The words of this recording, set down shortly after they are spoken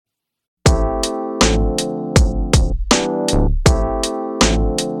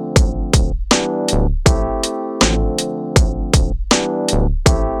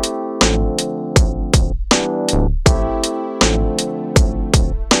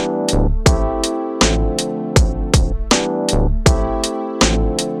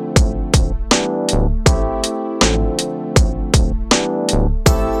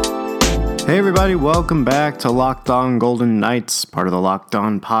everybody. Welcome back to Locked On Golden Knights, part of the Locked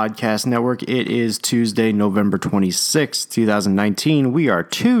On Podcast Network. It is Tuesday, November 26th, 2019. We are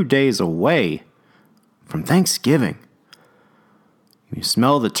 2 days away from Thanksgiving. You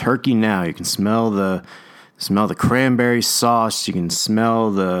smell the turkey now. You can smell the cranberry sauce. You can smell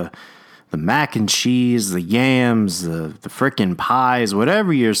the mac and cheese, the yams, the frickin' pies,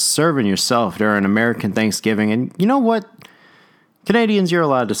 whatever you're serving yourself during American Thanksgiving. And you know what? Canadians, you're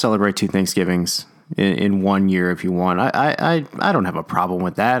allowed to celebrate 2 Thanksgivings in 1 year if you want. I don't have a problem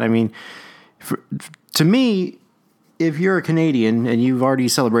with that. I mean, to me, if you're a Canadian and you've already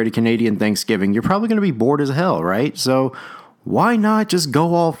celebrated Canadian Thanksgiving, you're probably going to be bored as hell, right? So why not just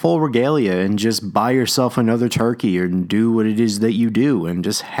go all full regalia and just buy yourself another turkey and do what it is that you do and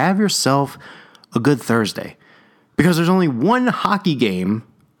just have yourself a good Thursday? Because there's only one hockey game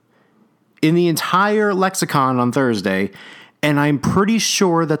in the entire lexicon on Thursday, and I'm pretty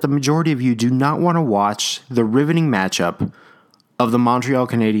sure that the majority of you do not want to watch the riveting matchup of the Montreal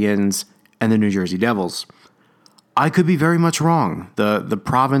Canadiens and the New Jersey Devils. I could be very much wrong. The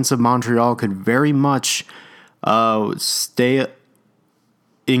province of Montreal could very much stay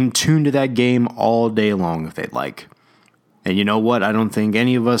in tune to that game all day long if they'd like. And you know what? I don't think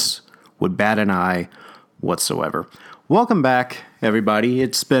any of us would bat an eye whatsoever. Welcome back, everybody.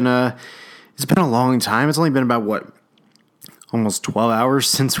 It's been a long time. It's only been about almost 12 hours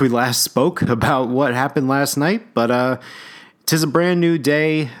since we last spoke about what happened last night, but 'tis a brand new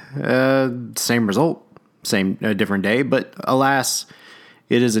day, same result, different day, but alas,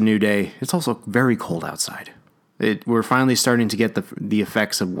 it is a new day. It's also very cold outside. We're finally starting to get the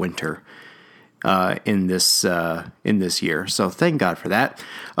effects of winter in this year, so thank God for that.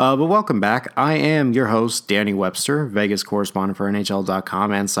 But welcome back. I am your host, Danny Webster, Vegas correspondent for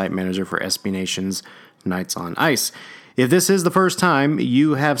NHL.com and site manager for SB Nation's Knights on Ice. If this is the first time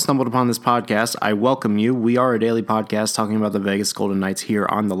you have stumbled upon this podcast, I welcome you. We are a daily podcast talking about the Vegas Golden Knights here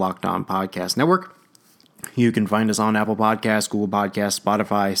on the Locked On Podcast Network. You can find us on Apple Podcasts, Google Podcasts,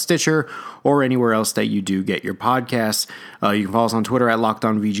 Spotify, Stitcher, or anywhere else that you do get your podcasts. You can follow us on Twitter at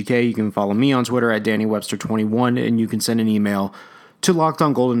LockedOnVGK. You can follow me on Twitter at DannyWebster21, and you can send an email to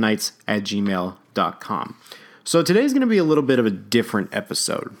LockedOnGoldenKnights@gmail.com. So today's going to be a little bit of a different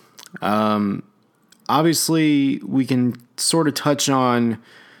episode. Obviously, we can sort of touch on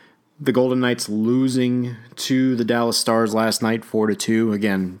the Golden Knights losing to the Dallas Stars last night, 4-2.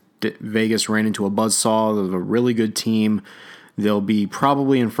 Again, Vegas ran into a buzzsaw of a really good team. They'll be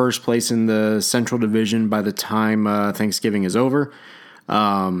probably in first place in the Central Division by the time Thanksgiving is over.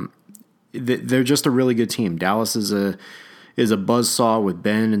 They're just a really good team. Dallas is a buzzsaw with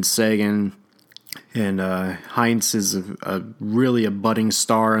Benn and Seguin, and Heinz is really a budding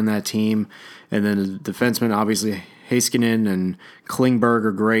star on that team. And then the defensemen, obviously, Heiskanen and Klingberg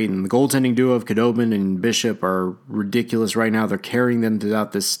are great. And the goaltending duo of Khudobin and Bishop are ridiculous right now. They're carrying them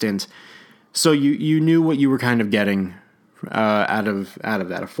throughout this stint. So you knew what you were kind of getting out of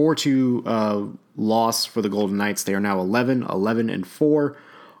that. A 4-2 loss for the Golden Knights. They are now 11-4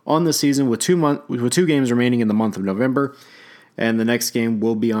 on the season with 2 games remaining in the month of November. And the next game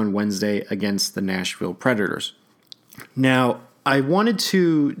will be on Wednesday against the Nashville Predators. Now, I wanted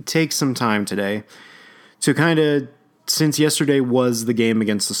to take some time today to kind of, since yesterday was the game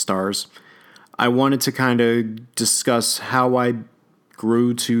against the Stars, I wanted to kind of discuss how I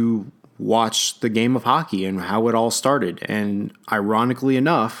grew to watch the game of hockey and how it all started. And ironically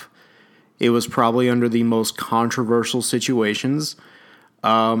enough, it was probably under the most controversial situations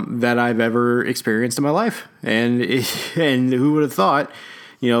that I've ever experienced in my life. And who would have thought,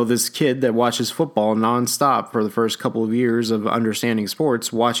 this kid that watches football nonstop for the first couple of years of understanding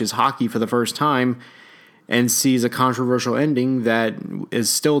sports watches hockey for the first time and sees a controversial ending that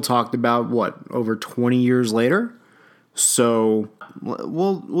is still talked about, over 20 years later? So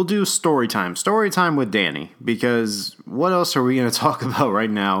we'll do story time with Danny, because what else are we going to talk about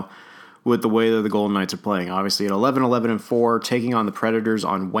right now with the way that the Golden Knights are playing? Obviously at 11-4, taking on the Predators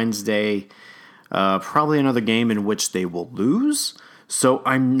on Wednesday, probably another game in which they will lose. So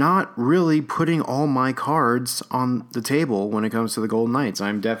I'm not really putting all my cards on the table when it comes to the Golden Knights.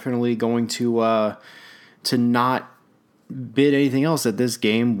 I'm definitely going to not bid anything else that this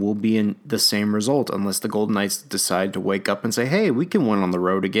game will be in the same result unless the Golden Knights decide to wake up and say, hey, we can win on the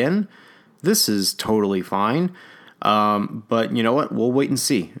road again. This is totally fine. But you know what? We'll wait and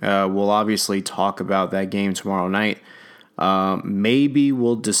see. We'll obviously talk about that game tomorrow night. Maybe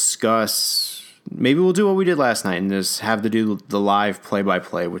we'll do what we did last night and just have to do the live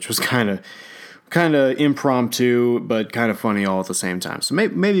play-by-play, which was kind of impromptu, but kind of funny all at the same time. So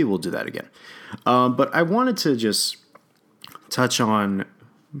maybe we'll do that again. But I wanted to just touch on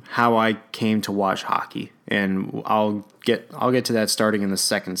how I came to watch hockey, and I'll get to that starting in the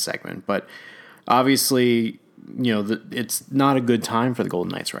second segment. But obviously, it's not a good time for the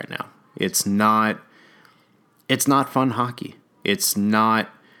Golden Knights right now. It's not fun hockey. It's not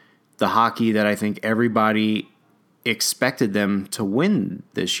the hockey that I think everybody expected them to win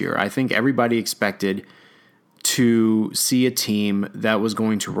this year. I think everybody expected to see a team that was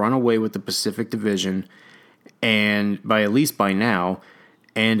going to run away with the Pacific Division, and at least by now,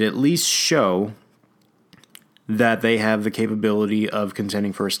 and at least show that they have the capability of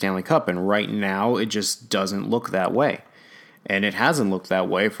contending for a Stanley Cup. And right now, it just doesn't look that way. And it hasn't looked that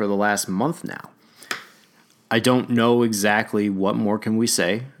way for the last month now. I don't know exactly what more can we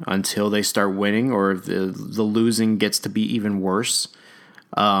say until they start winning, or if the losing gets to be even worse.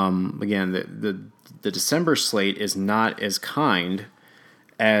 Again, the December slate is not as kind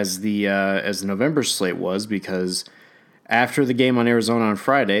as the November slate was, because after the game on Arizona on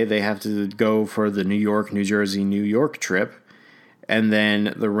Friday, they have to go for the New York, New Jersey, New York trip, and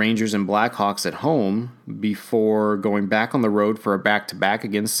then the Rangers and Blackhawks at home before going back on the road for a back-to-back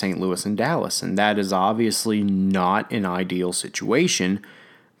against St. Louis and Dallas. And that is obviously not an ideal situation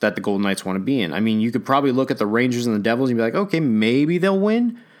that the Golden Knights want to be in. I mean, you could probably look at the Rangers and the Devils and be like, okay, maybe they'll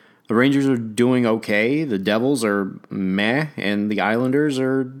win. The Rangers are doing okay. The Devils are meh, and the Islanders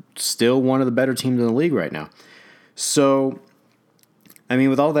are still one of the better teams in the league right now. So, I mean,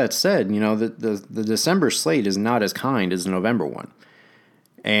 with all that said, the December slate is not as kind as the November one.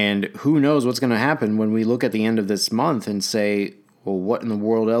 And who knows what's going to happen when we look at the end of this month and say, well, what in the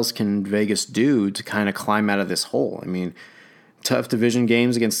world else can Vegas do to kind of climb out of this hole? I mean, tough division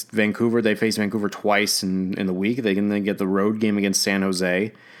games against Vancouver. They face Vancouver twice in the week. They can then get the road game against San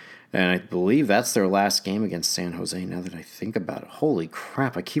Jose. And I believe that's their last game against San Jose, now that I think about it. Holy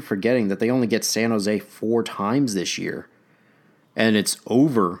crap, I keep forgetting that they only get San Jose 4 times this year. And it's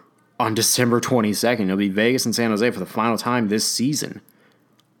over on December 22nd. It'll be Vegas and San Jose for the final time this season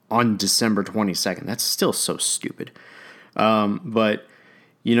on December 22nd. That's still so stupid. But,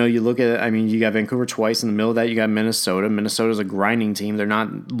 you look at it, I mean, you got Vancouver twice. In the middle of that, you got Minnesota. Minnesota's a grinding team. They're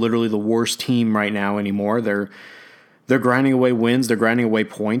not literally the worst team right now anymore. They're grinding away wins. They're grinding away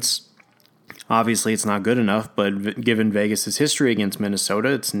points. Obviously, it's not good enough, but given Vegas' history against Minnesota,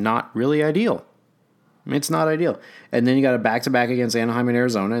 it's not really ideal. It's not ideal. And then you got a back-to-back against Anaheim and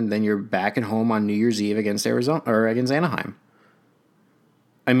Arizona, and then you're back at home on New Year's Eve against Arizona or against Anaheim.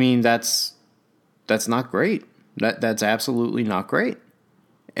 I mean, that's not great. That's absolutely not great.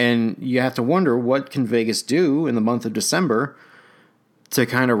 And you have to wonder, what can Vegas do in the month of December to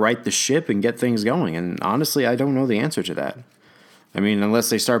kind of right the ship and get things going? And honestly, I don't know the answer to that. I mean, unless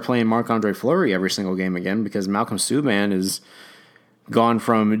they start playing Marc-Andre Fleury every single game again, because Malcolm Subban is gone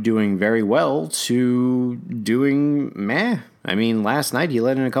from doing very well to doing meh. I mean, last night he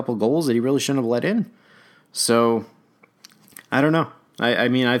let in a couple goals that he really shouldn't have let in. So, I don't know. I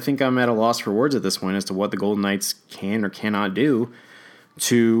mean, I think I'm at a loss for words at this point as to what the Golden Knights can or cannot do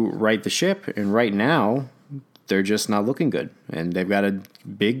to right the ship. And right now, they're just not looking good. And they've got a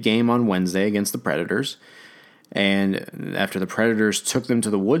big game on Wednesday against the Predators. And after the Predators took them to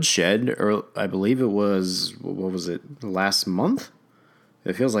the woodshed, or I believe it was, what was it, last month?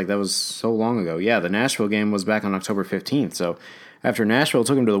 It feels like that was so long ago. Yeah, the Nashville game was back on October 15th. So after Nashville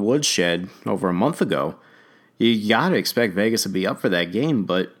took them to the woodshed over a month ago, you got to expect Vegas to be up for that game.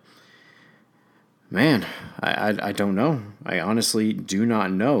 But, man, I don't know. I honestly do not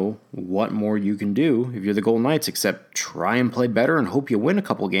know what more you can do if you're the Golden Knights, except try and play better and hope you win a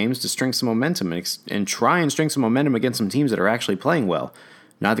couple games to string some momentum and try and string some momentum against some teams that are actually playing well.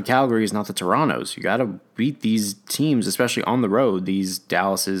 Not the Calgarys, not the Torontos. You got to beat these teams, especially on the road, these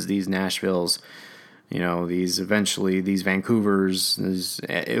Dallases, these Nashvilles, these Vancouvers,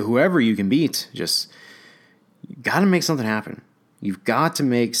 whoever you can beat. Just got to make something happen. You've got to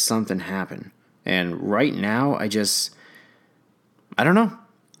make something happen. And right now, I don't know.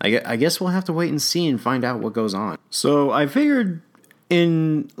 I guess we'll have to wait and see and find out what goes on. So I figured,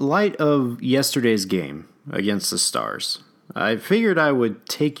 in light of yesterday's game against the Stars, I figured I would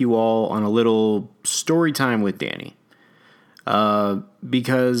take you all on a little story time with Danny.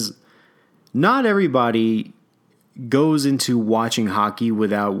 Because not everybody goes into watching hockey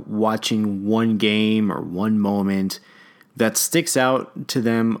without watching one game or one moment that sticks out to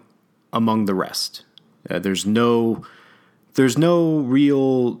them among the rest. There's no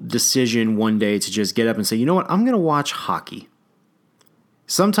real decision one day to just get up and say, you know what, I'm going to watch hockey.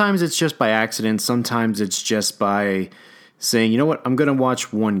 Sometimes it's just by accident. Sometimes it's just by saying, you know what, I'm going to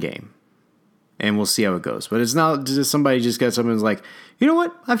watch one game and we'll see how it goes. But it's not just somebody just gets up and is like, you know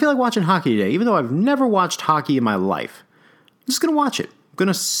what, I feel like watching hockey today. Even though I've never watched hockey in my life, I'm just going to watch it. going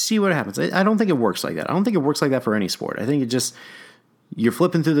to see what happens. I don't think it works like that. I don't think it works like that for any sport. I think it just, you're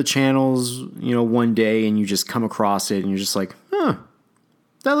flipping through the channels, one day and you just come across it and you're just like,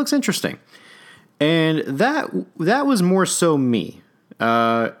 that looks interesting. And that was more so me.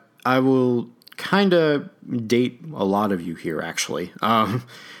 I will kind of date a lot of you here, actually.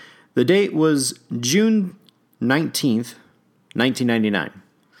 The date was June 19th, 1999.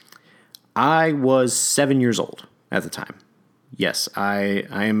 I was 7 years old at the time. Yes, I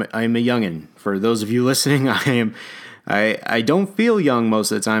am a youngin'. For those of you listening, I don't feel young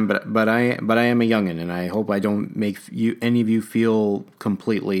most of the time, but I am a youngin', and I hope I don't make any of you feel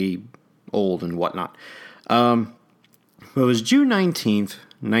completely old and whatnot. It was June 19th,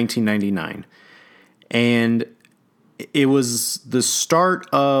 1999, and it was the start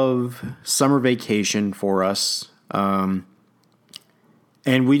of summer vacation for us.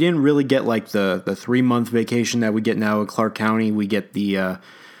 And we didn't really get like the 3-month vacation that we get now in Clark County. We get the,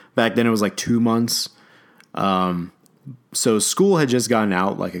 back then it was like 2 months. So school had just gotten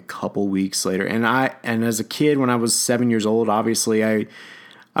out like a couple weeks later. And as a kid, when I was 7 years old, obviously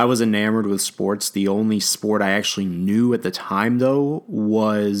I was enamored with sports. The only sport I actually knew at the time though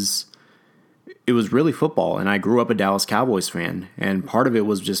was really football. And I grew up a Dallas Cowboys fan. And part of it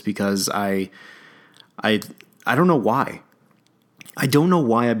was just because I don't know why. I don't know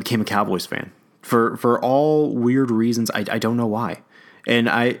why I became a Cowboys fan. For all weird reasons, I don't know why. And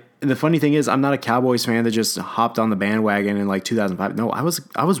the funny thing is, I'm not a Cowboys fan that just hopped on the bandwagon in like 2005. No, I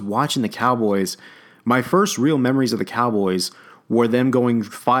was watching the Cowboys. My first real memories of the Cowboys were them going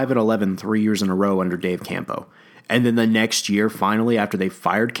 5-11 3 years in a row under Dave Campo. And then the next year, finally, after they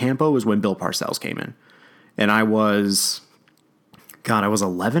fired Campo, was when Bill Parcells came in. And I was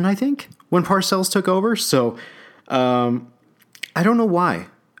 11, I think, when Parcells took over. So, I don't know why.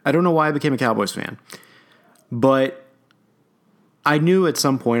 I don't know why I became a Cowboys fan. But I knew at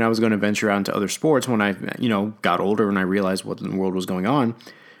some point I was going to venture out into other sports when I, got older and I realized what in the world was going on.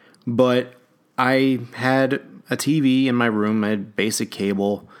 But I had a TV in my room. I had basic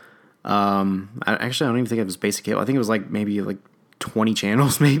cable. I don't even think it was basic cable. I think it was maybe 20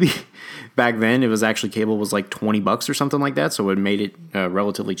 channels maybe. Back then, it was actually cable was like $20 or something like that. So it made it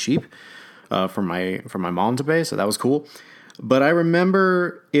relatively cheap for my mom to pay. So that was cool. But I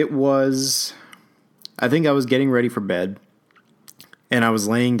remember I think I was getting ready for bed, and I was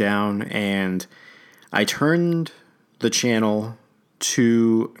laying down, and I turned the channel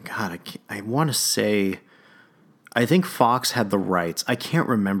to, I want to say, I think Fox had the rights. I can't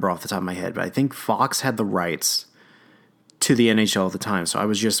remember off the top of my head, but I think Fox had the rights to the NHL at the time. So I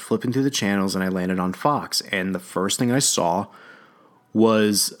was just flipping through the channels, and I landed on Fox, and the first thing I saw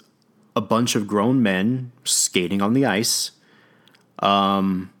was a bunch of grown men skating on the ice.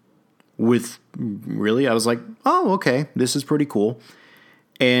 I was like, oh, okay, this is pretty cool.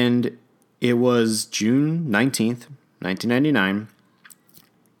 And it was June 19th, 1999,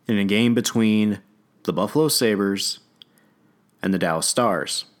 in a game between the Buffalo Sabres and the Dallas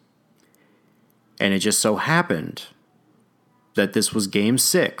Stars. And it just so happened that this was Game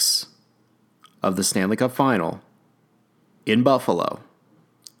 6 of the Stanley Cup Final in Buffalo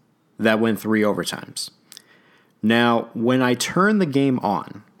that went 3 overtimes. Now, when I turned the game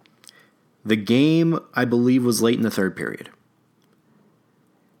on, the game, I believe, was late in the third period.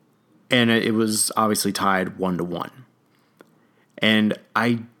 And it was obviously tied 1-1. And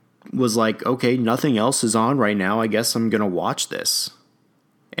I was like, okay, nothing else is on right now. I guess I'm going to watch this.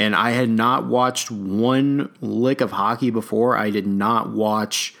 And I had not watched one lick of hockey before. I did not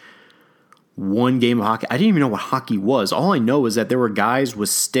watch one game of hockey. I didn't even know what hockey was. All I know is that there were guys with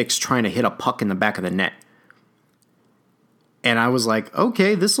sticks trying to hit a puck in the back of the net. And I was like,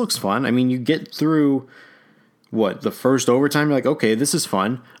 okay, this looks fun. I mean, you get through, the first overtime, you're like, okay, this is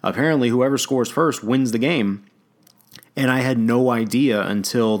fun. Apparently, whoever scores first wins the game. And I had no idea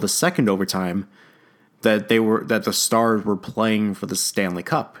until the second overtime that the Stars were playing for the Stanley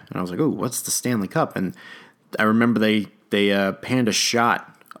Cup. And I was like, oh, what's the Stanley Cup? And I remember they panned a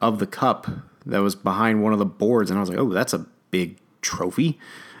shot of the cup that was behind one of the boards. And I was like, oh, that's a big trophy.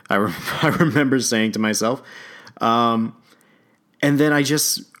 I remember saying to myself. And then I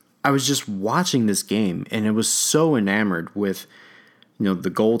was just watching this game, and it was so enamored with, the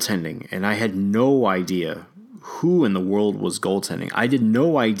goaltending, and I had no idea who in the world was goaltending. I did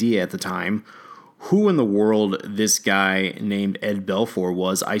no idea at the time who in the world this guy named Ed Belfour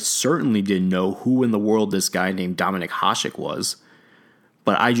was. I certainly didn't know who in the world this guy named Dominik Hasek was,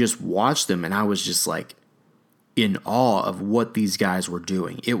 but I just watched them, and I was just like in awe of what these guys were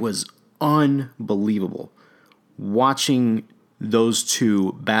doing. It was unbelievable watching those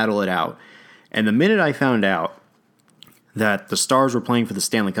two battle it out. And the minute I found out that the Stars were playing for the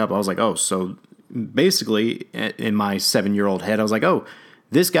Stanley Cup, I was like, oh, so basically in my 7-year-old head, I was like, oh,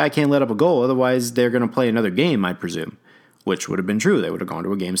 this guy can't let up a goal, otherwise they're going to play another game, I presume, which would have been true. They would have gone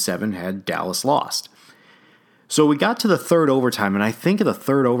to a Game 7 had Dallas lost. So we got to the third overtime, and I think of the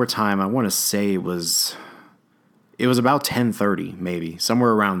third overtime, I want to say it was about 10:30, maybe,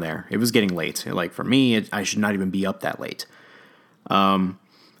 somewhere around there. It was getting late. Like, for me, I should not even be up that late.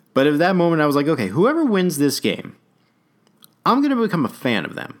 But at that moment, I was like, okay, whoever wins this game, I'm going to become a fan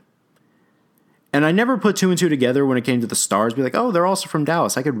of them. And I never put two and two together when it came to the Stars. Be like, oh, they're also from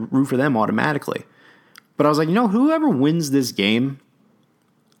Dallas. I could root for them automatically. But I was like, whoever wins this game,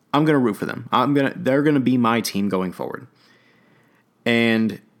 I'm going to root for them. They're going to be my team going forward.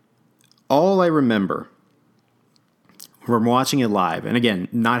 And all I remember from watching it live, and again,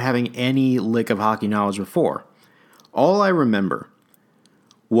 not having any lick of hockey knowledge before, all I remember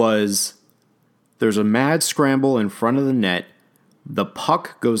was there's a mad scramble in front of the net. The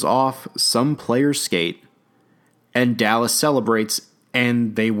puck goes off some player's skate, and Dallas celebrates,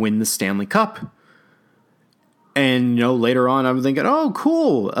 and they win the Stanley Cup. And, later on, I'm thinking, oh,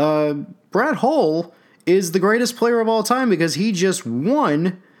 cool. Brett Hull is the greatest player of all time because he just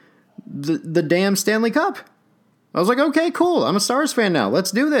won the damn Stanley Cup. I was like, okay, cool. I'm a Stars fan now.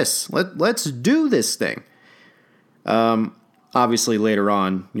 Let's do this. Let's do this thing. Obviously, later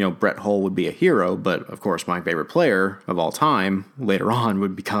on, Brett Hull would be a hero, but of course, my favorite player of all time later on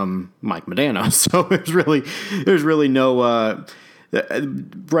would become Mike Modano. So there's really no.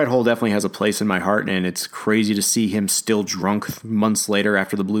 Brett Hull definitely has a place in my heart, and it's crazy to see him still drunk months later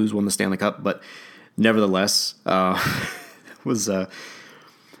after the Blues won the Stanley Cup. But nevertheless, there was a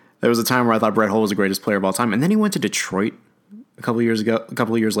time where I thought Brett Hull was the greatest player of all time, and then he went to Detroit a couple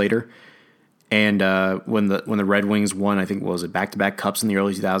of years later. And when the Red Wings won, I think, back-to-back cups in the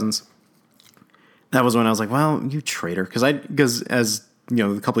early 2000s, that was when I was like, well, you traitor. Because as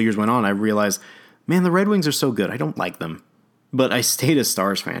a couple of years went on, I realized, man, the Red Wings are so good. I don't like them. But I stayed a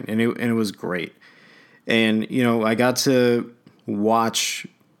Stars fan, and it was great. And, I got to watch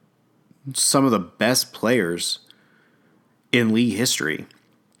some of the best players in league history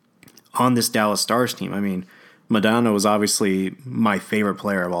on this Dallas Stars team. I mean, Modano was obviously my favorite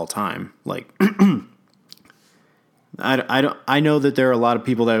player of all time. Like, I know that there are a lot of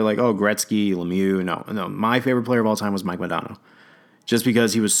people that are like, oh, Gretzky, Lemieux. No, my favorite player of all time was Mike Modano. Just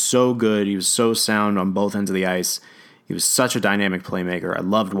because he was so good, he was so sound on both ends of the ice. He was such a dynamic playmaker. I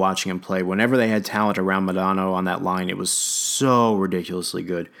loved watching him play. Whenever they had talent around Modano on that line, it was so ridiculously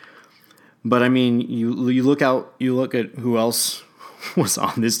good. But I mean, you look at who else was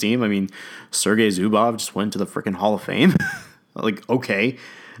on this team. I mean, Sergei Zubov just went to the freaking Hall of Fame. Like, okay.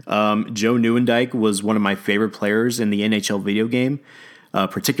 Joe Nieuwendyk was one of my favorite players in the NHL video game,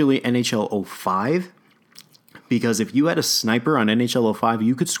 particularly NHL 05, because if you had a sniper on NHL 05,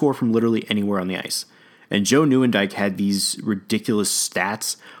 you could score from literally anywhere on the ice. And Joe Nieuwendyk had these ridiculous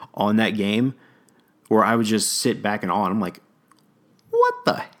stats on that game where I would just sit back in awe, and I'm like, what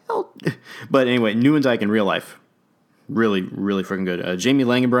the hell? But anyway, Nieuwendyk in real life, really, really freaking good. Jamie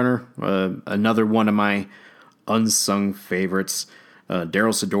Langenbrunner, another one of my unsung favorites.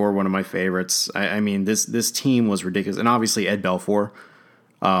 Daryl Sador, one of my favorites. I mean, this team was ridiculous. And obviously Ed Belfour.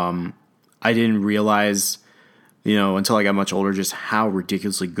 I didn't realize, until I got much older, just how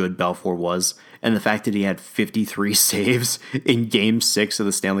ridiculously good Belfour was. And the fact that he had 53 saves in Game 6 of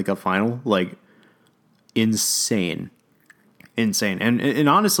the Stanley Cup Final, like, insane. And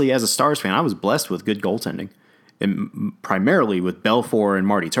honestly, as a Stars fan, I was blessed with good goaltending. And primarily with Belfour and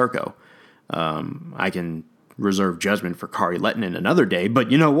Marty Turco. I can reserve judgment for Kari Lehtinen another day, but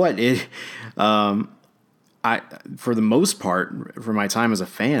you know what? For the most part, for my time as a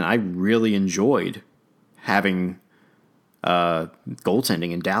fan, I really enjoyed having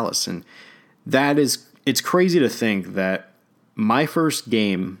goaltending in Dallas, and it's crazy to think that my first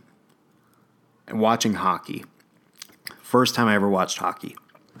game watching hockey, first time I ever watched hockey,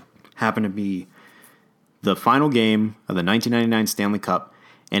 happened to be the final game of the 1999 Stanley Cup,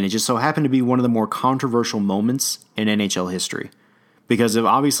 and it just so happened to be one of the more controversial moments in NHL history. Because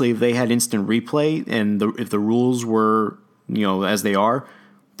if they had instant replay and if the rules were, as they are,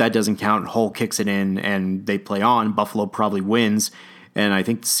 that doesn't count. Hull kicks it in and they play on. Buffalo probably wins, and I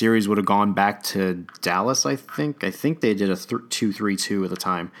think the series would have gone back to Dallas. I think they did a 2-3-2 at the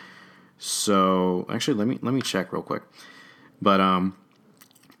time. So actually, let me check real quick. But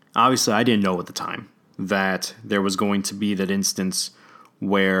obviously, I didn't know at the time that there was going to be that instance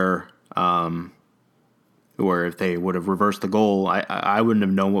where if they would have reversed the goal, I wouldn't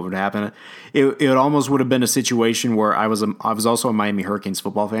have known what would happen. It almost would have been a situation where I was also a Miami Hurricanes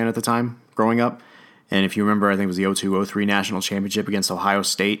football fan at the time growing up, And if you remember, I think it was the 2002-03 National Championship against Ohio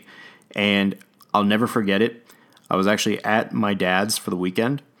State. And I'll never forget it. I was actually at my dad's for the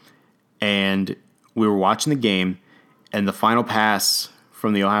weekend, and we were watching the game, and the final pass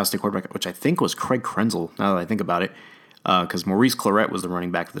from the Ohio State quarterback, which I think was Craig Krenzel, now that I think about it, because Maurice Clarett was the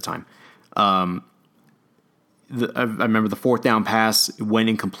running back at the time. I remember the fourth down pass went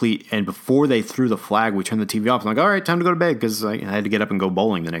incomplete, and before they threw the flag, we turned the TV off. I'm like, all right, time to go to bed, because I had to get up and go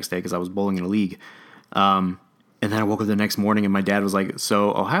bowling the next day because I was bowling in a league. And then I woke up the next morning, and my dad was like,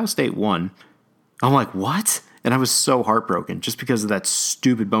 so Ohio State won. I'm like, what? And I was so heartbroken just because of that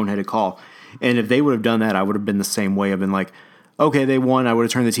stupid boneheaded call. And if they would have done that, I would have been the same way. I've been like, okay, they won. I would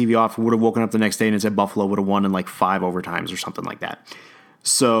have turned the TV off, would have woken up the next day and it said Buffalo would have won in like 5 overtimes or something like that.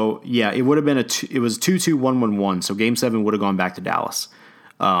 So, yeah, it would have been it was 2-2, 1-1-1. So Game 7 would have gone back to Dallas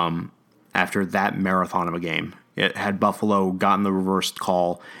after that marathon of a game. It had Buffalo gotten the reversed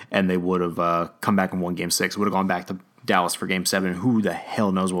call, and they would have come back and won Game 6. It would have gone back to Dallas for Game 7. Who the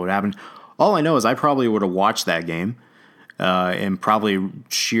hell knows what would happen? All I know is I probably would have watched that game and probably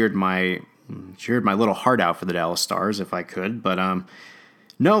cheered my little heart out for the Dallas Stars if I could. But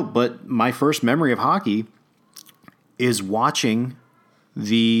no, but my first memory of hockey is watching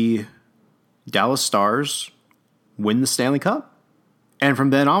the Dallas Stars win the Stanley Cup. And from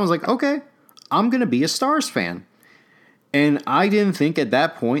then on, I was like, okay, I'm going to be a Stars fan. And I didn't think at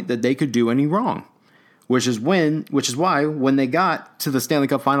that point that they could do any wrong. Which is why when they got to the Stanley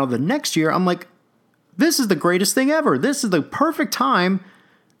Cup final the next year, I'm like, this is the greatest thing ever. This is the perfect time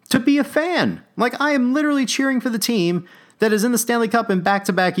to be a fan. Like, I am literally cheering for the team that is in the Stanley Cup in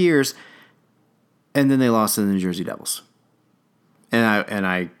back-to-back years. And then they lost to the New Jersey Devils. And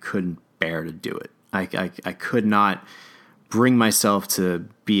I couldn't bear to do it. I could not bring myself to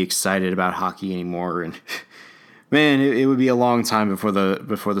be excited about hockey anymore. And man, it would be a long time before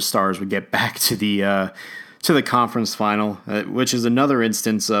the Stars would get back to the conference final, which is another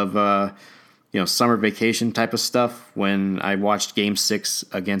instance of summer vacation type of stuff. When I watched Game 6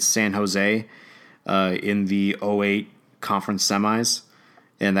 against San Jose in the 2008 conference semis,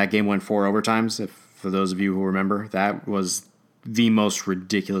 and that game went 4 overtimes. For those of you who remember, that was the most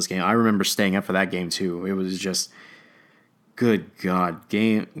ridiculous game. I remember staying up for that game too. It was just, good God,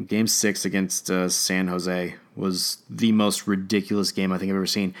 game 6 against San Jose was the most ridiculous game I think I've ever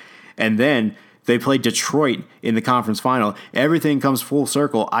seen. And then they played Detroit in the conference final. Everything comes full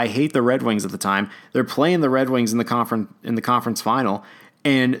circle. I hate the Red Wings at the time. They're playing the Red Wings in the conference final,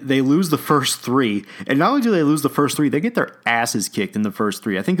 and they lose the first 3. And not only do they lose the first 3, they get their asses kicked in the first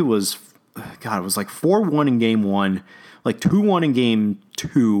 3. I think it was like 4-1 in Game 1, like 2-1 in Game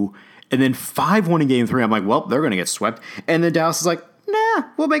 2, and then 5-1 in Game 3. I'm like, well, they're going to get swept. And then Dallas is like, nah,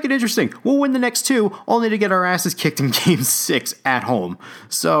 we'll make it interesting. We'll win the next 2, only to get our asses kicked in Game 6 at home.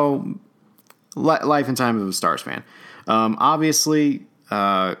 So, life and time of a Stars fan. Obviously,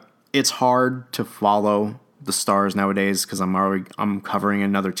 it's hard to follow the Stars nowadays because I'm covering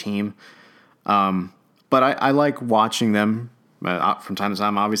another team. But I like watching them from time to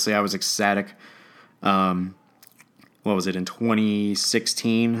time. Obviously, I was ecstatic. What was it, in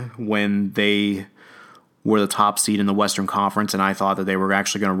 2016 when they were the top seed in the Western Conference, and I thought that they were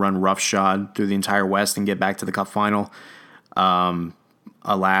actually going to run roughshod through the entire West and get back to the Cup final.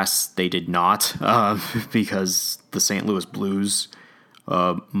 Alas, they did not, because the St. Louis Blues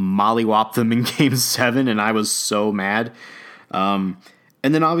mollywopped them in Game 7, and I was so mad. And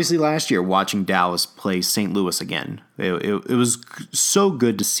then obviously last year, watching Dallas play St. Louis again. It was so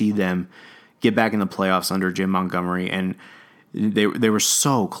good to see them get back in the playoffs under Jim Montgomery, and they were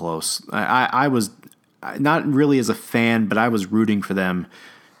so close. I was not really as a fan, but I was rooting for them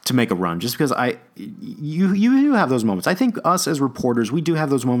to make a run, just because you have those moments. I think us as reporters, we do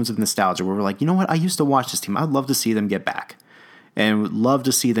have those moments of nostalgia where we're like, you know what, I used to watch this team. I'd love to see them get back, and would love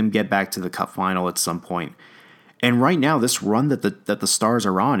to see them get back to the Cup final at some point. And right now, this run that the Stars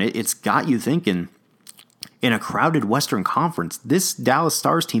are on, it's got you thinking, in a crowded Western Conference, this Dallas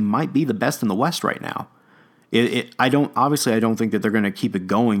Stars team might be the best in the West right now. I don't think that they're going to keep it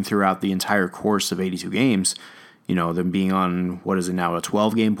going throughout the entire course of 82 games. You know, them being on, what is it now, a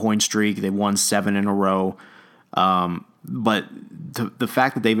 12-game point streak. They've won 7 in a row. But the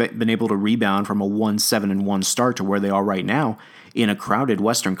fact that they've been able to rebound from a 1-7-1 start to where they are right now in a crowded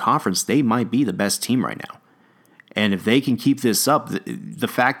Western Conference, they might be the best team right now. And if they can keep this up, the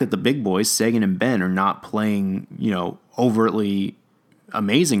fact that the big boys, Seguin and Benn, are not playing, overtly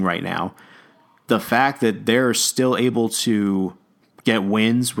amazing right now, the fact that they're still able to get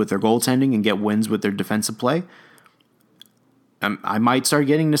wins with their goaltending and get wins with their defensive play, I might start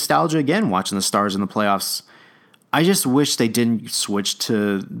getting nostalgia again watching the Stars in the playoffs. I just wish they didn't switch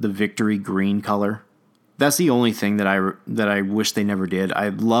to the victory green color That's the only thing that I wish they never did. I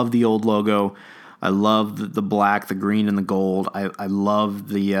love the old logo. I love the black, the green, and the gold. I love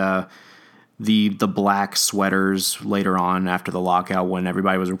the black sweaters later on after the lockout when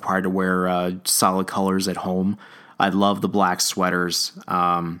everybody was required to wear solid colors at home. I love the black sweaters.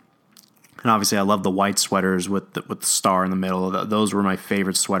 And obviously, I love the white sweaters with the star in the middle. Those were my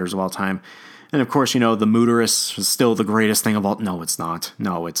favorite sweaters of all time. And of course, the Mooterus is still the greatest thing of all. No, it's not.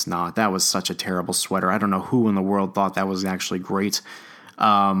 No, it's not. That was such a terrible sweater. I don't know who in the world thought that was actually great.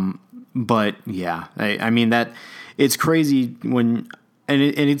 But yeah, I mean that it's crazy and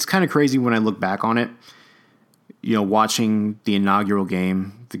it's kind of crazy when I look back on it. Watching the inaugural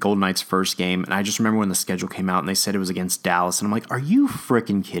game, the Golden Knights' first game, and I just remember when the schedule came out and they said it was against Dallas, and I'm like, are you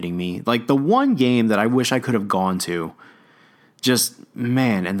freaking kidding me? Like, the one game that I wish I could have gone to, just,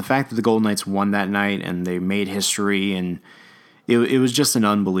 man, and the fact that the Golden Knights won that night and they made history, and it was just an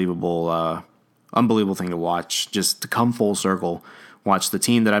unbelievable thing to watch, just to come full circle, watch the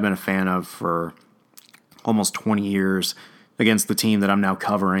team that I've been a fan of for almost 20 years against the team that I'm now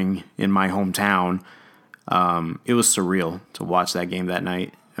covering in my hometown. It was surreal to watch that game that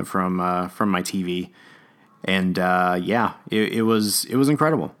night from my TV, and it was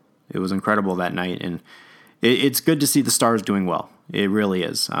incredible. It was incredible that night, and it's good to see the Stars doing well. It really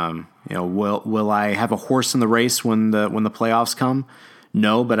is. Will I have a horse in the race when the playoffs come?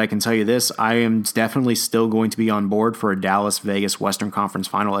 No, but I can tell you this: I am definitely still going to be on board for a Dallas-Vegas Western Conference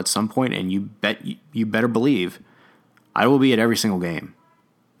Final at some point, and you better believe I will be at every single game.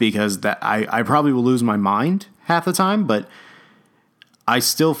 Because I probably will lose my mind half the time, but I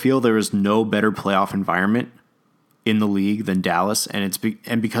still feel there is no better playoff environment in the league than Dallas,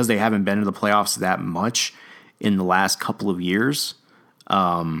 and because they haven't been to the playoffs that much in the last couple of years,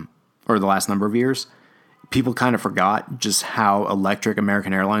 or the last number of years, people kind of forgot just how electric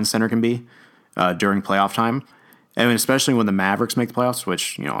American Airlines Center can be during playoff time, and especially when the Mavericks make the playoffs,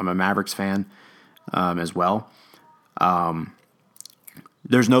 which I'm a Mavericks fan as well.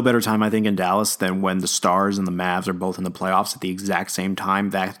 There's no better time, I think, in Dallas than when the Stars and the Mavs are both in the playoffs at the exact same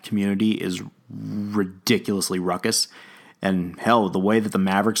time. That community is ridiculously ruckus. And hell, the way that the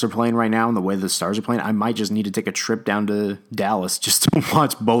Mavericks are playing right now and the way the Stars are playing, I might just need to take a trip down to Dallas just to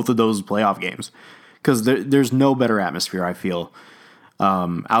watch both of those playoff games. Because there's no better atmosphere, I feel,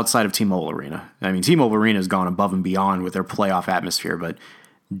 outside of T-Mobile Arena. I mean, T-Mobile Arena has gone above and beyond with their playoff atmosphere, but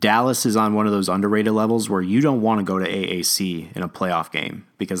Dallas is on one of those underrated levels where you don't want to go to AAC in a playoff game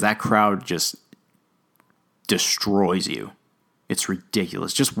because that crowd just destroys you. It's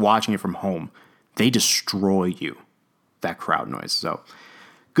ridiculous. Just watching it from home, they destroy you, that crowd noise. So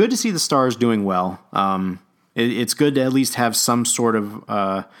good to see the Stars doing well. It's good to at least have some sort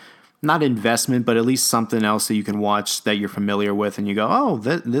of, not investment, but at least something else that you can watch that you're familiar with and you go, oh,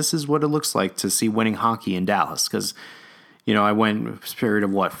 this is what it looks like to see winning hockey in Dallas. Because I went a period of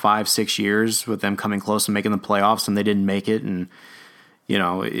 5-6 years with them coming close to making the playoffs, and they didn't make it. And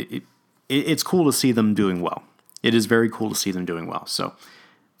it's cool to see them doing well. It is very cool to see them doing well. So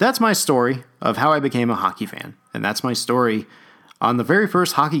that's my story of how I became a hockey fan, and that's my story on the very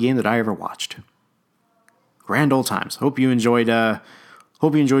first hockey game that I ever watched. Grand old times. Hope you enjoyed.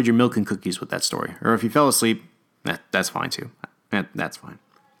 Hope you enjoyed your milk and cookies with that story. Or if you fell asleep, that's fine too. That's fine.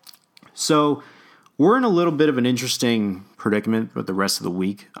 So we're in a little bit of an interesting predicament with the rest of the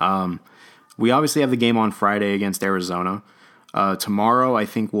week. We obviously have the game on Friday against Arizona. Tomorrow, I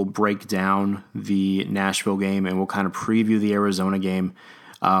think we'll break down the Nashville game and we'll kind of preview the Arizona game.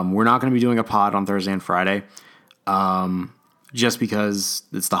 We're not going to be doing a pod on Thursday and Friday just because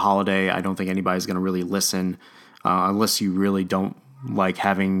it's the holiday. I don't think anybody's going to really listen unless you really don't like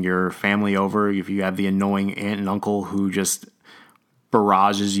having your family over. If you have the annoying aunt and uncle who just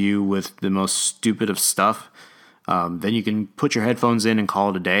barrages you with the most stupid of stuff, then you can put your headphones in and call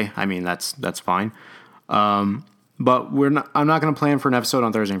it a day. I mean, that's fine. But I'm not going to plan for an episode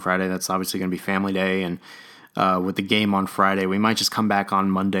on Thursday and Friday. That's obviously going to be family day, and with the game on Friday, we might just come back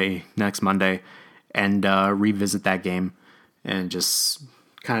on next Monday, and revisit that game and just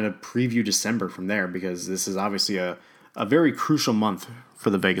kind of preview December from there, because this is obviously a very crucial month for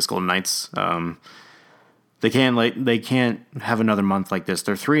the Vegas Golden Knights. They can't have another month like this.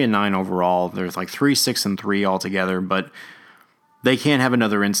 They're 3-9 overall. There's 3-6-3 altogether, but they can't have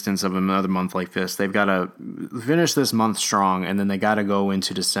another instance of another month like this. They've got to finish this month strong, and then they got to go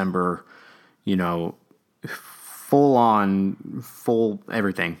into December, full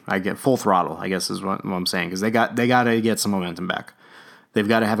everything. I get full throttle, I guess is what I'm saying, because they got to get some momentum back. They've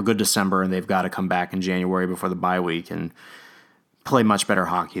got to have a good December, and they've got to come back in January before the bye week and play much better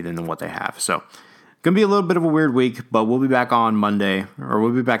hockey than what they have. So, going to be a little bit of a weird week, but we'll be back on Monday, or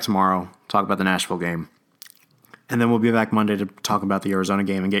we'll be back tomorrow, talk about the Nashville game. And then we'll be back Monday to talk about the Arizona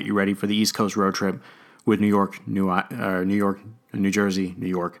game and get you ready for the East Coast road trip with New York, New Jersey, New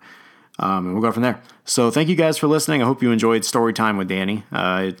York. And we'll go from there. So thank you guys for listening. I hope you enjoyed Story Time with Danny.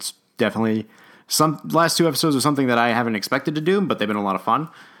 It's definitely last 2 episodes are something that I haven't expected to do, but they've been a lot of fun.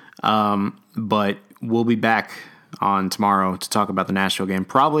 But we'll be back on tomorrow to talk about the Nashville game.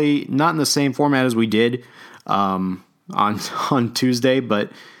 Probably not in the same format as we did on Tuesday,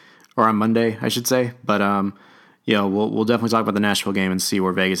 or on Monday, I should say. But we'll definitely talk about the Nashville game and see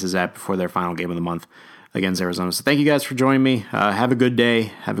where Vegas is at before their final game of the month against Arizona. So thank you guys for joining me. Have a good day.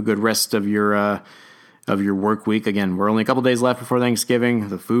 Have a good rest of your work week. Again, we're only a couple days left before Thanksgiving.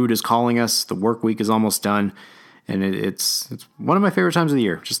 The food is calling us. The work week is almost done. And it's one of my favorite times of the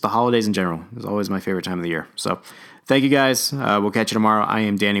year. Just the holidays in general is always my favorite time of the year. So thank you guys. We'll catch you tomorrow. I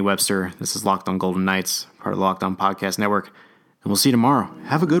am Danny Webster. This is Locked On Golden Knights, part of the Locked On Podcast Network. And we'll see you tomorrow.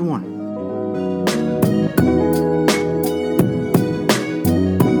 Have a good one.